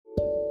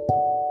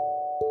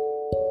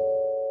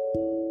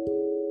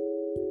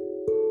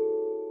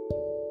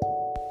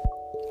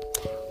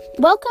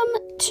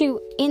Welcome to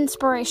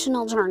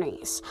Inspirational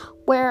Journeys,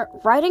 where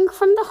writing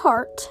from the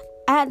heart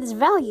adds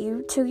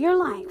value to your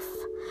life.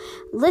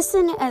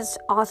 Listen as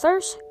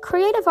authors,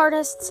 creative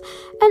artists,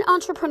 and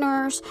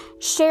entrepreneurs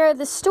share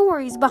the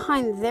stories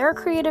behind their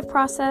creative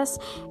process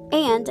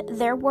and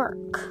their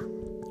work.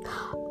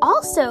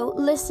 Also,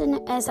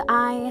 listen as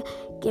I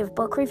give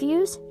book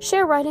reviews,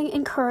 share writing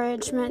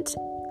encouragement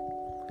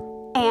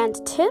and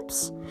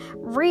tips,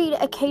 read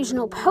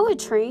occasional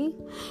poetry,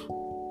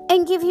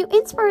 and give you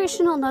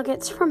inspirational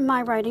nuggets from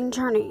my writing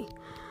journey,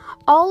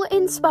 all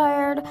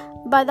inspired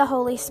by the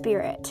Holy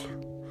Spirit.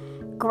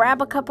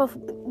 Grab a cup of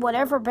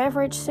whatever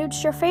beverage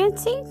suits your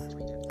fancy,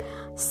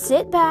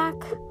 sit back,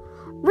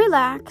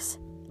 relax,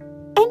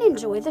 and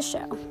enjoy the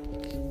show.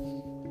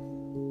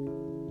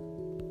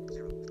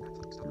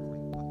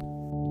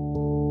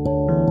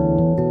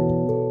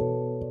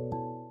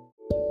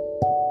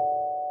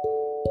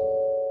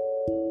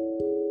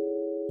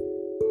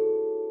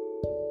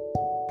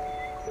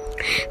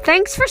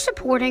 Thanks for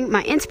supporting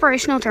my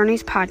Inspirational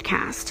Journeys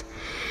podcast.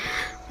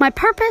 My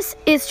purpose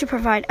is to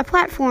provide a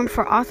platform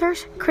for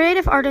authors,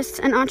 creative artists,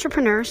 and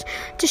entrepreneurs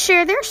to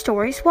share their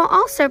stories while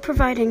also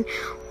providing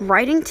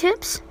writing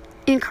tips,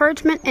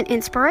 encouragement, and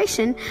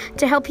inspiration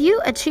to help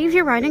you achieve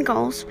your writing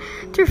goals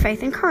through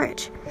faith and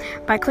courage.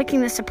 By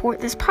clicking the Support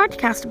This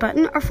Podcast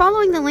button or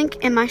following the link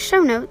in my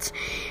show notes,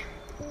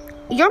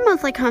 your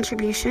monthly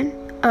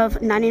contribution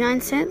of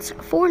 99 cents,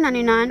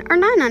 $4.99, or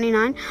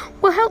 $9.99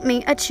 will help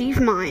me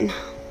achieve mine.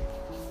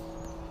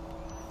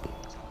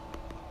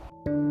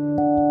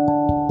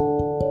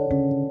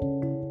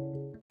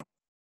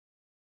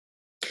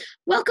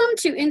 Welcome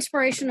to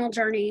Inspirational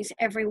Journeys,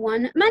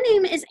 everyone. My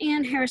name is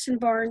Ann Harrison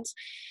Barnes,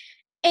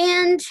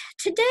 and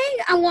today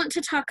I want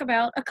to talk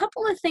about a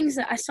couple of things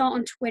that I saw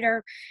on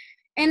Twitter,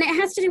 and it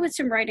has to do with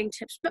some writing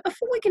tips. But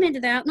before we get into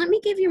that, let me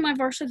give you my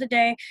verse of the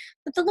day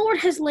that the Lord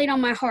has laid on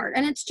my heart,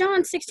 and it's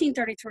John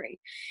 16:33.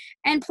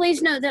 And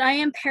please note that I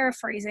am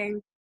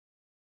paraphrasing,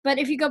 but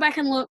if you go back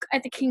and look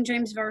at the King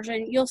James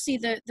Version, you'll see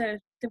the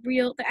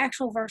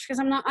actual verse, because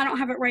I don't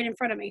have it right in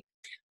front of me.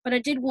 But I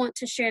did want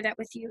to share that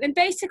with you. And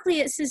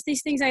basically it says,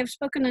 "These things I have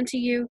spoken unto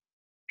you,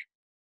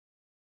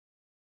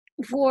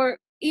 for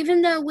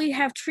even though we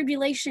have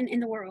tribulation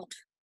in the world,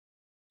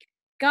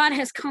 God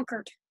has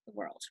conquered the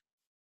world."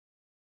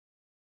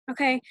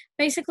 Okay?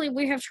 Basically,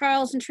 we have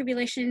trials and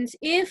tribulations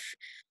if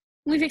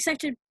we've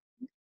accepted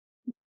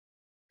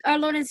our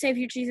Lord and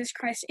Savior Jesus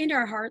Christ into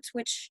our hearts,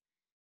 which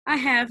I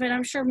have, and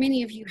I'm sure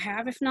many of you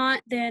have. If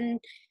not, then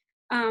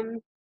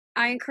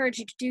I encourage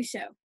you to do so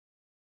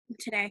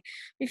today.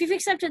 If you've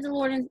accepted the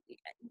Lord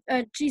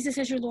and Jesus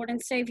as your Lord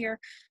and Savior,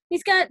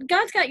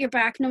 God's got your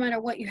back no matter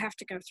what you have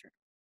to go through.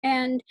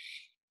 And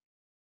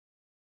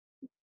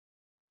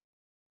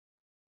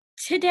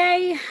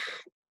today,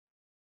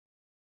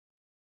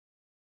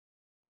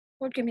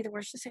 Lord, give me the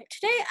words to say.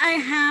 Today I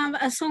have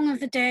a song of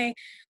the day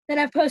that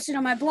I've posted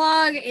on my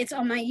blog. It's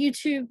on my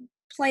YouTube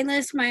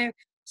playlist, my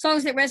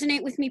Songs That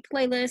Resonate With Me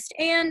playlist.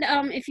 And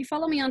if you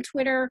follow me on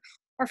Twitter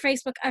or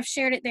Facebook, I've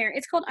shared it there.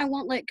 It's called I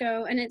Won't Let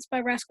Go, and it's by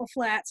Rascal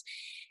Flatts.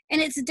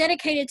 And it's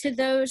dedicated to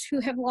those who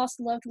have lost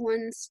loved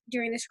ones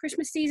during this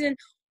Christmas season,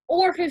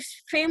 or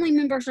whose family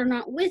members are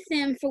not with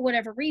them for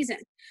whatever reason.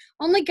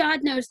 Only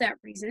God knows that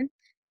reason.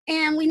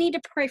 And we need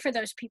to pray for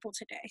those people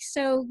today.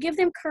 So give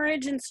them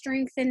courage and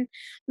strength, and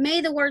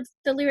may the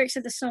lyrics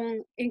of the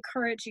song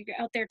encourage you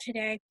out there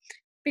today,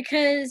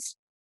 because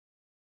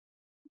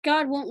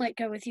God won't let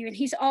go with you, and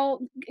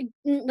won't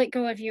let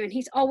go of you, and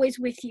He's always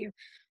with you.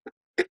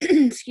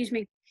 Excuse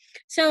me.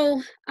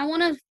 So I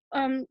want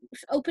to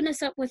open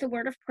us up with a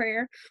word of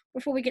prayer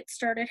before we get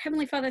started.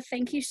 Heavenly Father,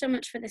 thank you so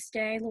much for this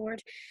day,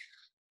 Lord.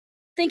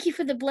 Thank you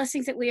for the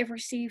blessings that we have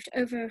received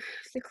over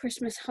the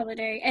Christmas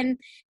holiday, and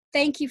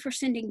thank you for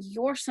sending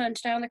your Son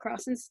to die on the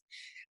cross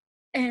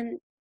and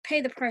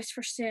pay the price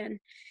for sin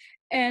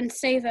and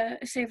save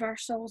our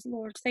souls,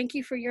 Lord. Thank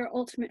you for your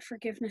ultimate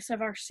forgiveness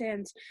of our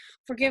sins.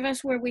 Forgive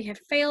us where we have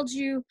failed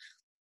you,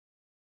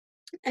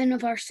 and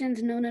of our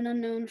sins known and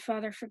unknown.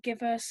 Father,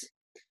 forgive us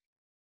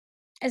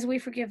as we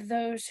forgive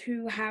those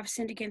who have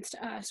sinned against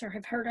us or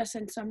have hurt us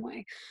in some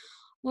way.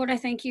 Lord, I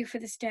thank you for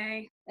this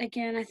day.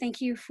 Again, I thank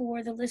you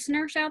for the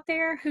listeners out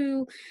there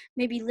who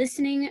may be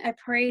listening. I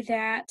pray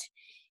that,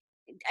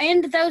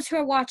 and those who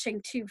are watching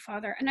too,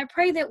 Father. And I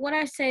pray that what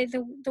I say,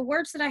 the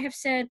words that I have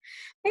said,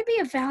 may be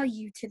of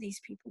value to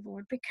these people,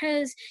 Lord,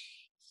 because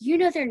you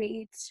know their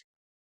needs.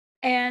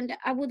 And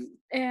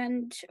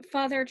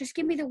Father, just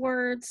give me the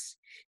words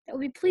that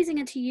will be pleasing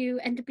unto you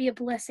and to be a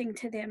blessing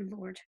to them,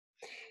 Lord.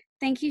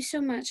 Thank you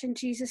so much in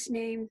Jesus'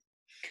 name.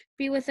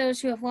 Be with those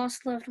who have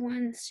lost loved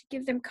ones.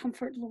 Give them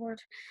comfort,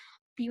 Lord.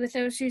 Be with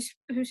those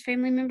whose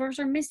family members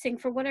are missing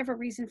for whatever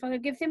reason, Father.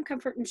 Give them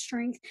comfort and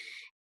strength,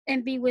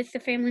 and be with the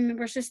family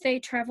members as they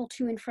travel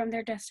to and from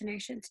their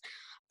destinations.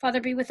 Father,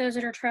 be with those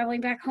that are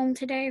traveling back home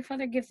today.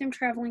 Father, give them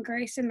traveling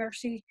grace and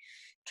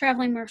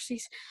traveling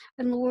mercies.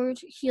 And Lord,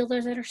 heal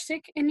those that are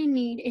sick and in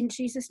need. In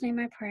Jesus' name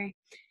I pray.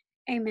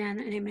 Amen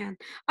and amen.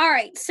 All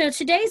right, so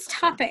today's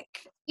topic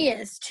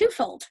is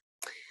twofold.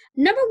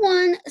 Number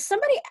one,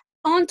 somebody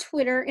on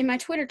Twitter, in my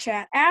Twitter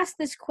chat, asked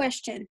this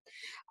question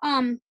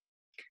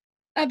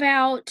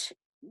about,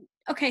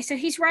 okay, so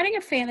he's writing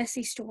a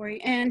fantasy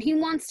story and he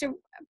wants to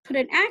put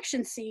an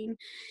action scene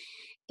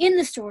in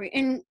the story,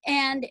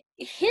 and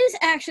his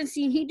action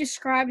scene, he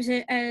describes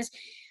it as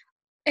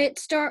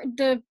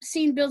the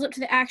scene builds up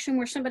to the action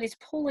where somebody's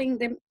pulling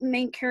the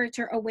main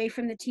character away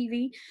from the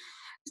TV,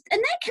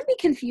 and that can be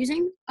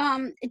confusing.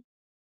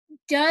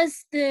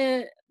 Does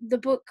the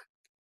book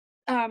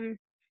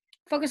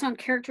focus on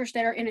characters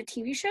that are in a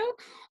TV show,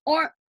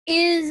 or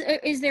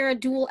is there a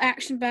dual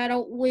action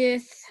battle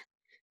with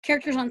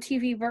characters on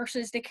TV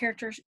versus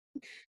the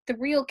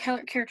real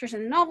characters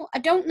in the novel? I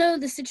don't know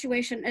the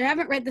situation, and I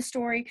haven't read the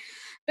story,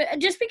 but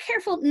just be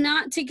careful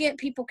not to get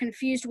people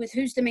confused with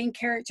who's the main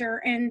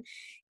character and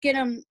get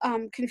them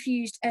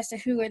confused as to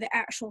who are the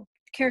actual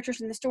characters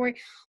in the story.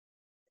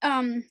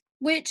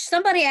 Which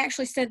somebody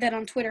actually said that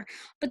on Twitter.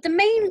 But the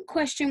main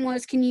question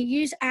was, can you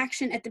use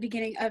action at the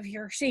beginning of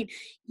your scene?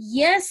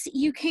 Yes,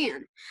 you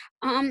can.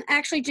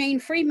 Actually, Jane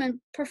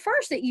Friedman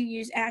prefers that you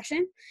use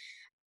action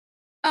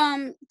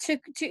to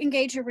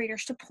engage your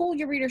readers, to pull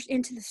your readers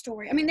into the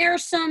story. I mean, there are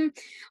some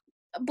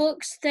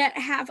books that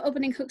have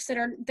opening hooks that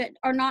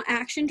are not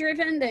action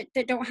driven,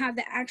 that don't have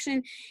the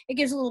action. It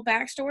gives a little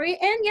backstory,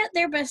 and yet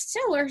they're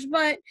bestsellers.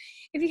 But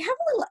if you have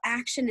a little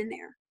action in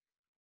there,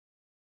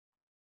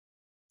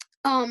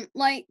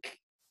 like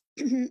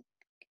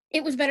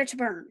It Was Better to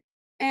Burn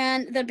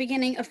and the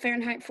beginning of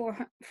Fahrenheit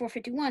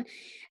 451.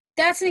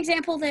 That's an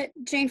example that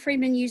Jane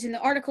Friedman used in the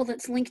article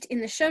that's linked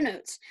in the show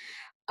notes.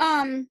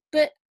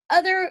 But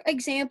other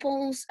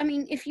examples, I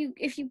mean, if you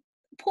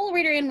pull a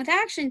reader in with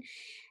action,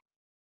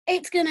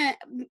 it's gonna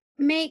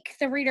make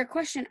the reader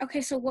question,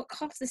 okay, so what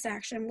caused this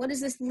action? What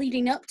is this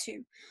leading up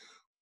to?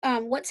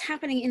 What's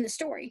happening in the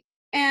story?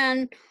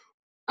 And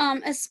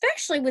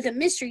especially with a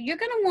mystery, you're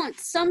going to want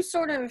some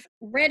sort of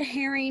red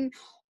herring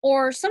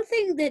or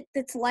something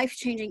that's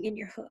life-changing in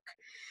your hook.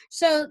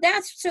 So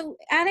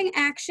adding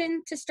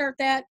action to start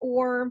that,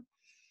 or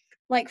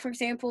like, for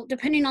example,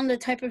 depending on the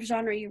type of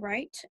genre you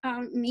write,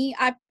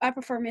 I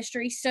prefer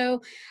mystery,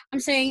 so I'm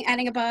saying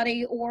adding a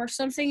body or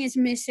something is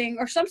missing,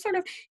 or some sort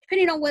of,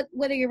 depending on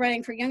whether you're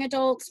writing for young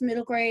adults,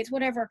 middle grades,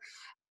 whatever,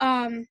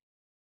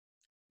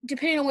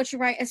 depending on what you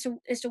write, as to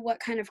what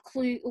kind of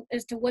clue,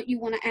 as to what you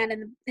want to add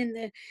in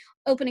the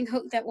opening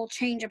hook that will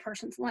change a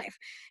person's life.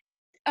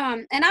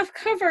 And I've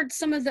covered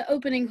some of the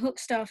opening hook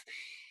stuff.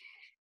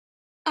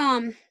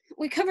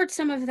 We covered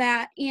some of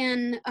that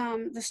in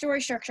the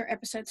story structure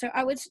episode, so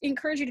I would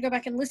encourage you to go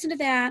back and listen to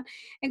that,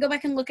 and go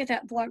back and look at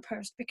that blog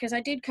post, because I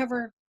did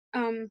cover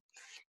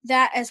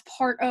that as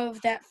part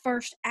of that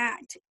first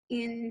act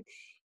in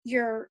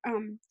your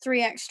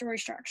 3-act story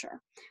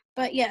structure.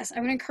 But yes, I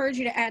would encourage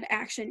you to add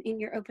action in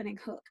your opening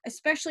hook,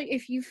 especially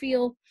if you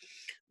feel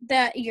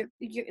that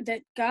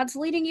that God's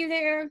leading you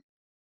there,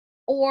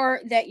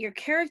 or that your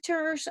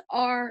characters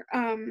are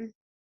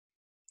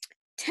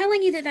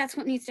telling you that that's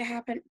what needs to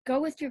happen. Go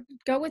with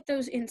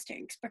those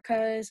instincts,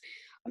 because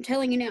I'm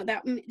telling you now,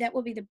 that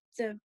will be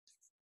the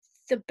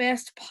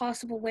best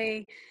possible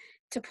way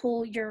to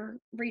pull your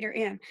reader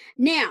in.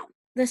 Now,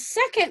 the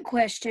second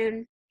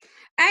question,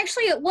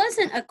 actually, it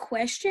wasn't a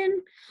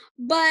question,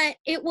 but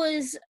it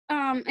was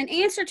an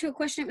answer to a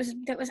question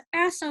that was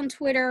asked on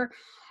Twitter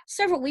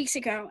several weeks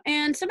ago.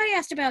 And somebody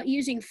asked about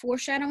using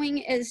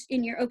foreshadowing as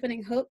in your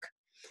opening hook,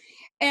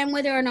 and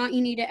whether or not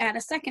you need to add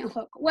a second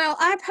hook. Well,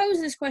 I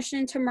posed this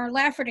question to Mer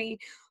Lafferty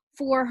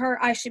for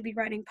her I Should Be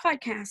Writing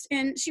podcast,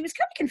 and she was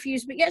kind of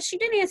confused, but yet she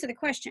did answer the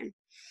question.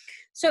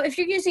 So if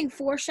you're using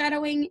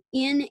foreshadowing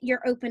in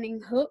your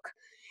opening hook,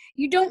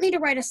 you don't need to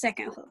write a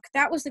second hook.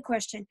 That was the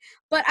question.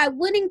 But I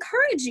would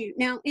encourage you.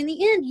 Now, in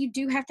the end, you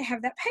do have to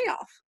have that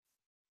payoff.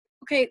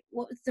 Okay,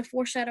 what does the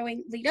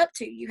foreshadowing lead up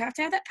to? You have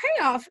to have that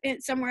payoff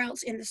somewhere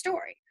else in the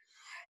story.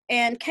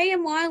 And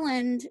KM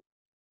Weiland,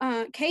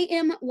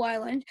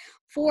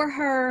 for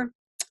her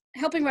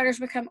Helping Writers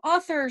Become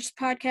Authors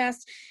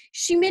podcast,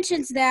 she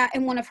mentions that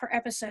in one of her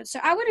episodes. So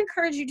I would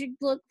encourage you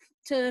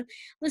to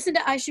listen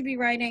to I Should Be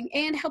Writing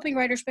and Helping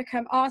Writers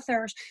Become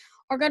Authors,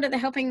 or go to the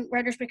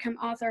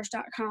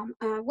helpingwritersbecomeauthors.com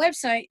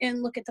website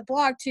and look at the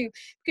blog too,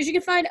 because you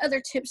can find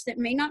other tips that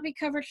may not be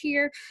covered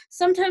here.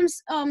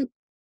 Sometimes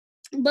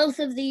both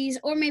of these,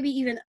 or maybe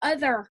even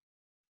other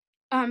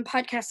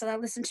podcasts that I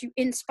listen to,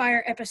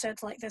 inspire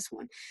episodes like this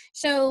one.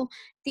 So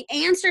the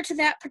answer to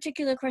that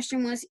particular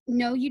question was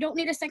no, you don't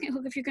need a second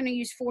hook if you're going to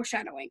use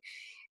foreshadowing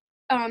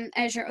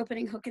as your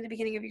opening hook in the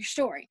beginning of your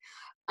story.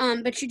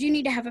 But you do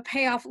need to have a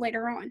payoff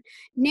later on.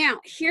 Now,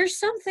 here's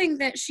something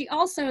that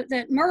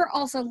Mer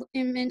also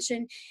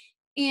mentioned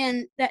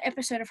in that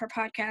episode of her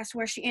podcast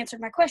where she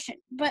answered my question.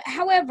 But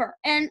however,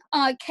 and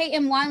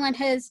KM Weiland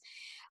has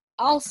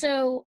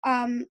also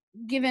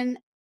given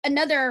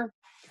another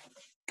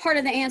part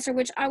of the answer,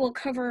 which I will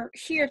cover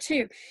here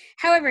too.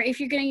 However, if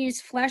you're going to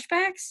use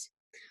flashbacks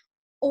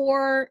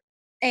or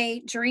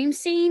a dream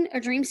scene, a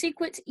dream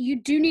sequence,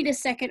 you do need a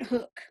second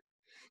hook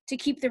to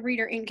keep the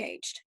reader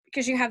engaged,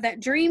 because you have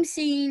that dream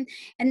scene,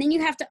 and then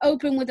you have to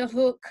open with a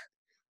hook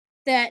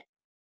that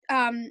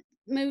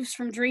moves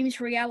from dream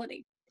to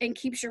reality and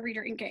keeps your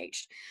reader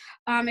engaged.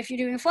 If you're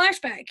doing a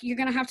flashback, you're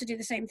going to have to do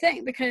the same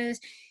thing because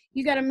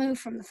you got to move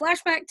from the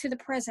flashback to the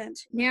present.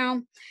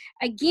 Now,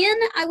 again,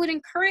 I would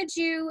encourage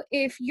you,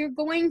 if you're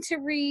going to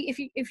read,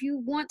 if you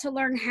want to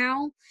learn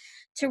how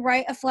to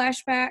write a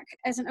flashback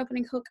as an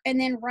opening hook and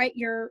then write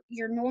your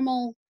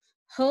normal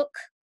hook,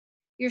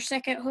 your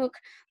second hook,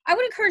 I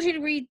would encourage you to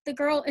read The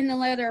Girl in the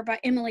Leather by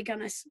Emily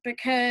Gunness,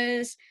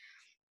 because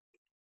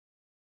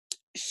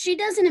she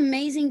does an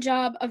amazing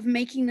job of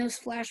making those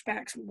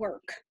flashbacks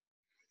work.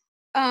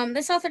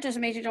 This author does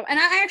an amazing job, and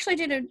I actually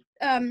did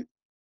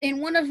in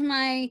one of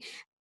my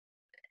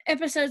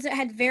episodes that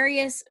had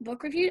various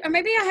book reviews, or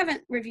maybe I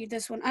haven't reviewed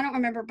this one. I don't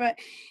remember, but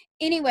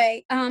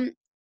anyway,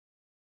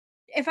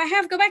 if I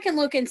have, go back and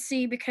look and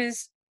see,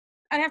 because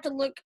I'd have to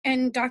look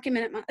and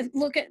document it,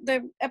 look at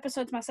the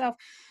episodes myself,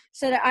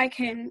 so that I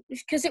can,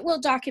 because it will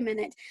document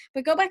it.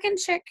 But go back and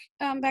check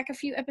back a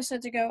few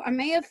episodes ago. I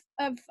may have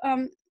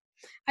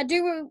I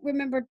do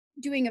remember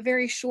doing a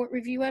very short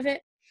review of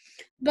it,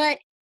 but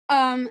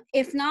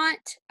if not,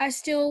 I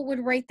still would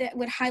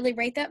highly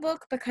rate that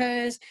book,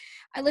 because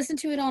I listened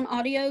to it on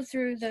audio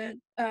through the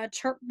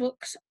Chirp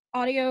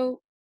Audiobooks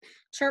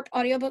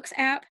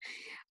app.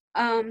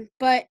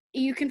 But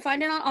you can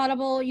find it on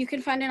Audible, you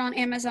can find it on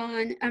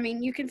Amazon. I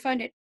mean, you can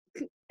find it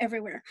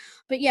everywhere.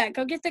 But yeah,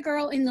 go get The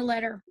Girl in the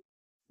Letter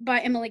by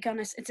Emily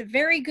Gunness. It's a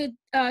very good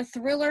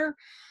thriller,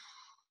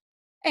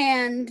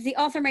 and the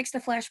author makes the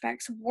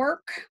flashbacks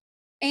work,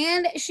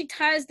 and she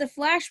ties the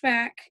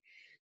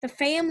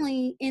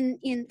family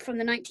in from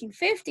the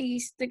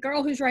 1950s, the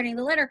girl who's writing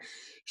the letter,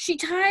 she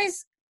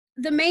ties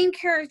the main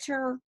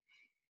character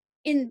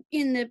in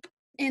the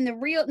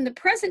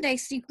present day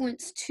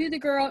sequence to the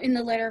girl in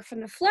the letter from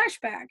the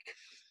flashback.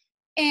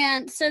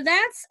 And so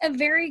that's a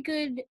very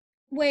good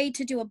way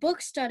to do a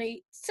book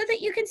study, so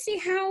that you can see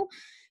how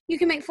you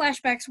can make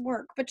flashbacks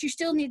work, but you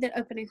still need that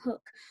opening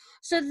hook.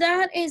 So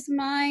that is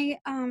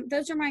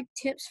those are my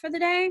tips for the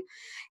day.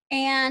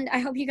 And I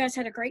hope you guys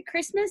had a great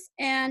Christmas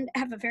and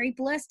have a very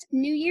blessed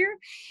New Year.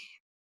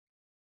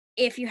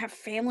 If you have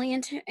family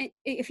and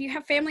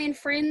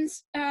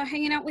friends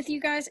hanging out with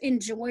you guys,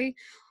 enjoy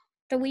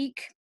the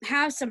week.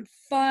 Have some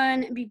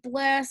fun, be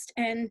blessed,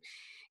 and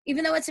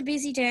even though it's a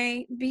busy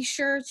day, be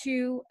sure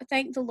to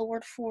thank the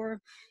Lord for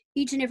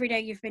each and every day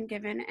you've been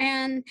given,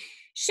 and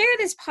share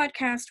this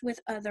podcast with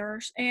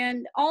others,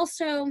 and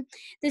also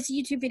this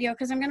YouTube video,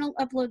 because I'm going to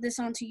upload this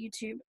onto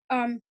YouTube.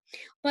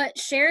 But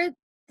share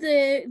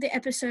the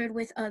episode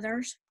with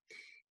others,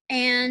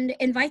 and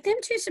invite them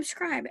to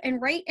subscribe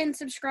and rate and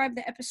subscribe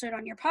the episode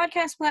on your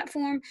podcast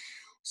platform.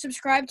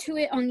 Subscribe to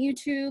it on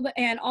YouTube,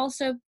 and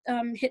also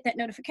hit that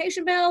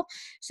notification bell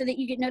so that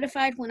you get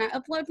notified when I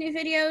upload new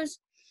videos.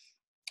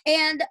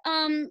 And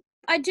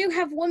I do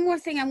have one more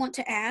thing I want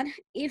to add.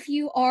 If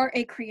you are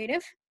a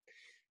creative,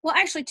 well,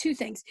 actually, two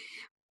things.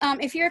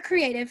 If you're a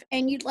creative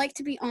and you'd like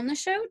to be on the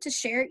show to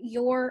share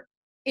your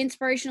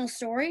inspirational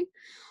story,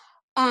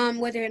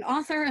 whether you're an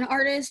author, an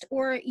artist,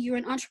 or you're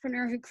an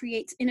entrepreneur who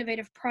creates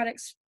innovative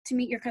products to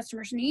meet your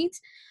customers'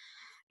 needs,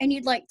 and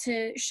you'd like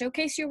to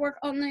showcase your work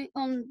on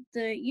the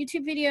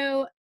YouTube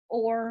video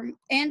or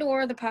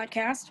the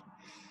podcast,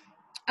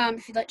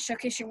 if you'd like to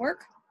showcase your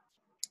work,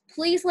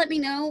 please let me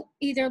know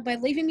either by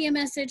leaving me a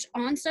message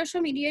on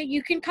social media.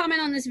 You can comment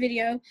on this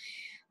video,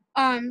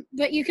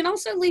 but you can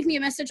also leave me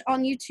a message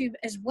on YouTube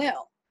as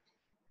well.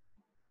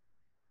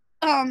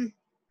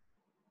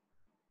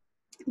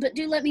 But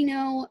do let me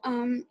know,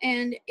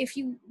 and if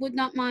you would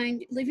not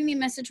mind leaving me a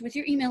message with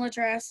your email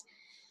address,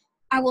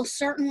 I will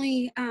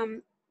certainly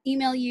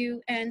email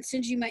you and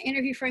send you my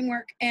interview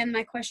framework and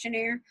my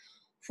questionnaire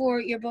for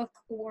your book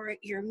or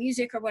your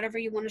music or whatever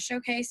you want to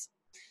showcase.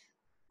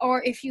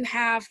 Or if you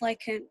have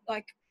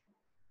product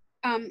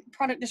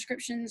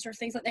descriptions or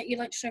things like that you'd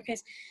like to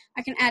showcase,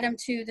 I can add them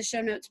to the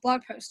show notes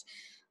blog post.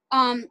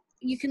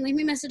 You can leave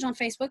me a message on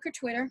Facebook or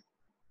Twitter.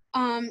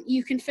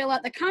 You can fill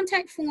out the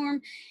contact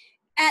form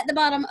at the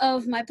bottom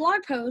of my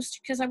blog post,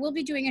 because I will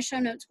be doing a show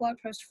notes blog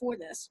post for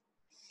this.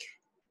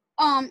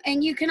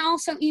 And you can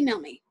also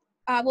email me.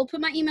 I will put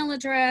my email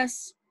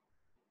address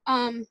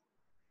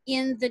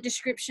in the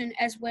description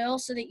as well,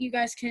 so that you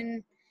guys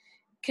can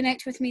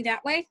connect with me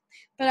that way.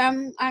 But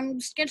I'm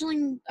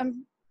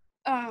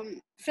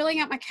filling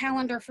out my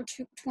calendar for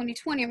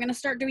 2020. I'm going to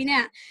start doing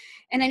that,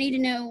 and I need to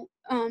know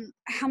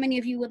how many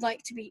of you would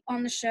like to be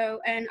on the show,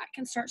 and I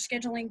can start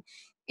scheduling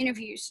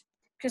interviews,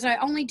 because I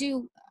only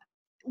do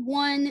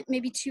one,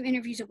 maybe two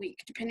interviews a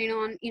week, depending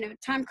on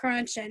time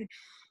crunch and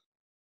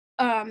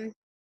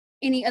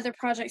any other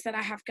projects that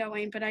I have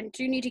going. But I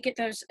do need to get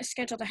those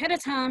scheduled ahead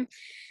of time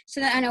so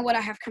that I know what I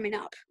have coming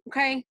up.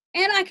 Okay,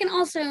 and I can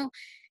also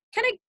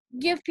kind of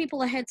give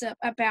people a heads up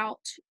about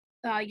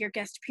your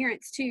guest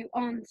appearance too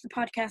on the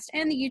podcast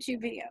and the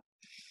YouTube video.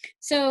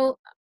 So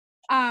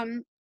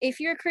if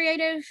you're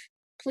creative,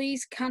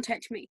 please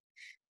contact me.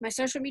 My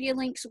social media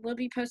links will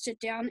be posted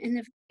down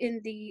in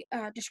the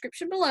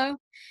description below,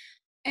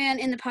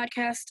 and in the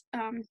podcast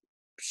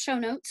show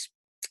notes.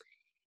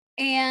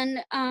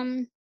 And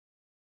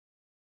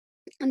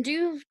And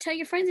do tell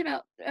your friends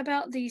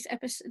about these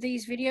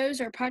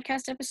videos or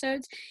podcast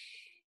episodes,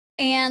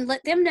 and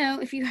let them know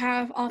if you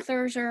have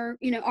authors or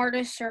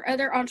artists or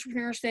other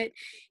entrepreneurs that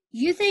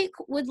you think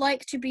would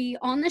like to be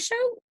on the show.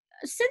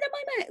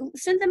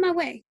 Send them my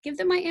way. Give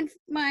them my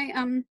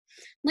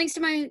links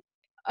to my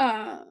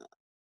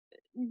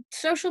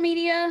social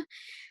media.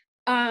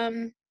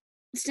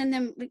 Send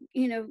them,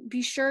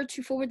 be sure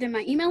to forward them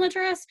my email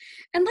address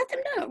and let them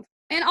know.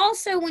 And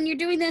also, when you're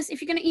doing this,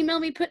 if you're going to email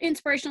me, put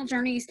Inspirational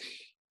Journeys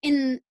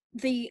in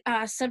the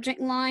subject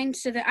line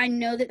so that I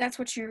know that that's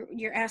what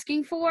you're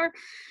asking for.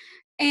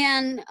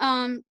 And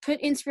put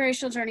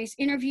Inspirational Journeys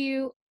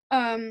interview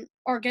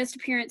or guest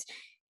appearance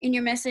in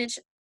your message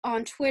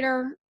on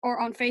Twitter or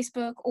on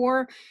Facebook,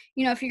 or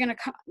if you're going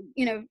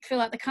to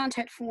fill out the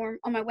contact form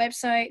on my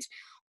website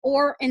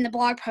or in the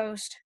blog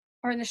post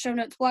or in the show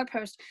notes blog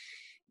post,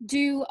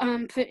 do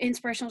put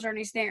Inspirational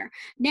Journeys there.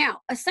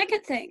 Now, a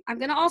second thing, I'm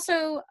going to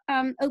also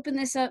open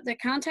this up, the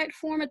contact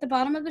form at the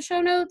bottom of the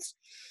show notes,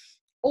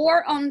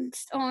 or on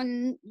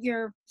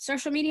your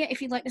social media.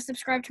 If you'd like to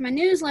subscribe to my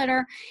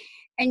newsletter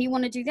and you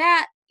want to do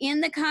that,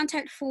 in the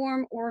contact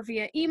form or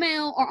via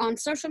email or on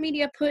social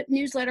media, put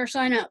newsletter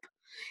sign up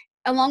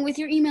along with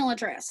your email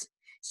address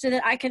so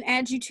that I can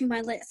add you to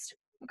my list.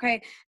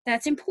 Okay,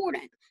 that's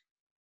important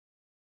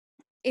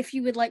if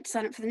you would like to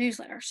sign up for the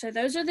newsletter. So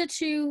those are the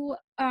two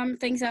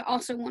things I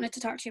also wanted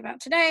to talk to you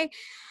about today.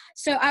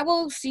 So I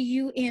will see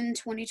you in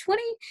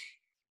 2020.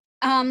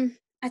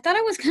 I thought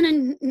I was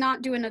going to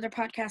not do another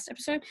podcast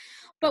episode,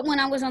 but when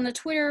I was on the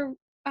Twitter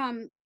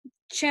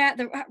chat,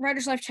 the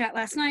Writer's Life chat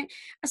last night,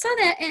 I saw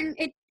that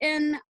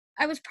and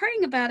I was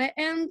praying about it,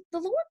 and the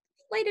Lord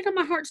laid it on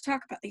my heart to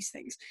talk about these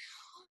things.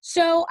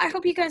 So I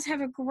hope you guys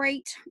have a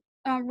great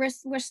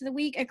rest of the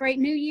week, a great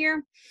new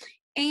year,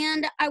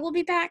 and I will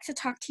be back to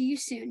talk to you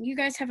soon. You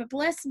guys have a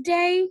blessed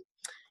day,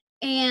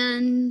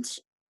 and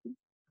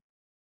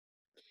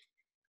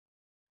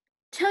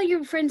tell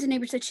your friends and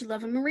neighbors that you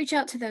love them and reach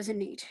out to those in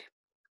need.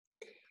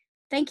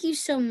 Thank you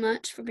so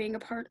much for being a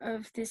part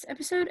of this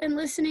episode and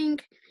listening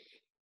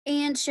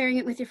and sharing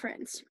it with your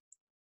friends.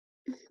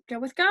 Go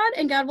with God,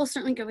 and God will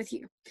certainly go with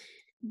you.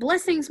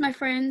 Blessings, my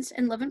friends,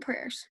 and love and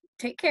prayers.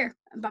 Take care.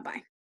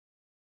 Bye-bye.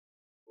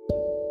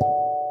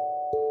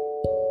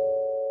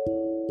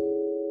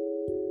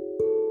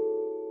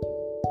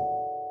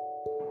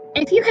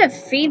 If you have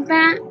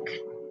feedback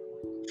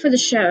for the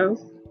show,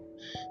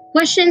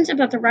 questions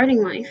about the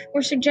writing life,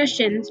 or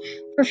suggestions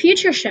for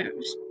future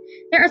shows,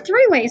 there are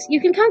 3 ways you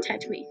can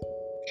contact me.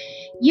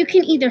 You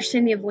can either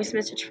send me a voice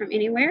message from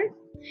anywhere,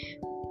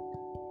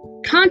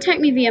 contact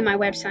me via my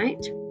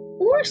website,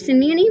 or send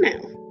me an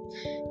email.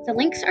 The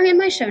links are in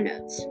my show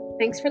notes.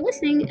 Thanks for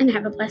listening, and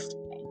have a blessed day.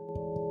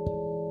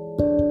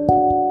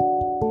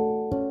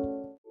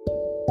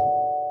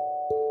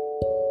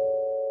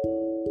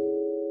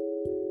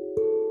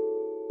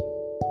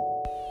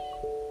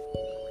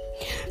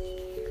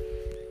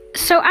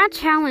 So I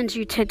challenge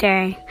you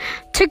today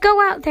to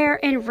go out there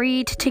and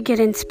read to get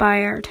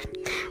inspired.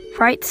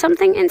 Write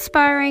something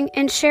inspiring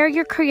and share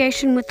your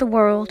creation with the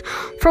world.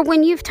 For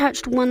when you've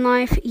touched one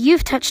life,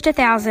 you've touched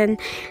 1,000.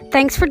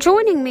 Thanks for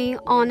joining me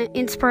on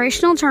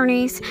Inspirational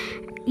Journeys.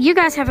 You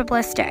guys have a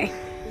blessed day.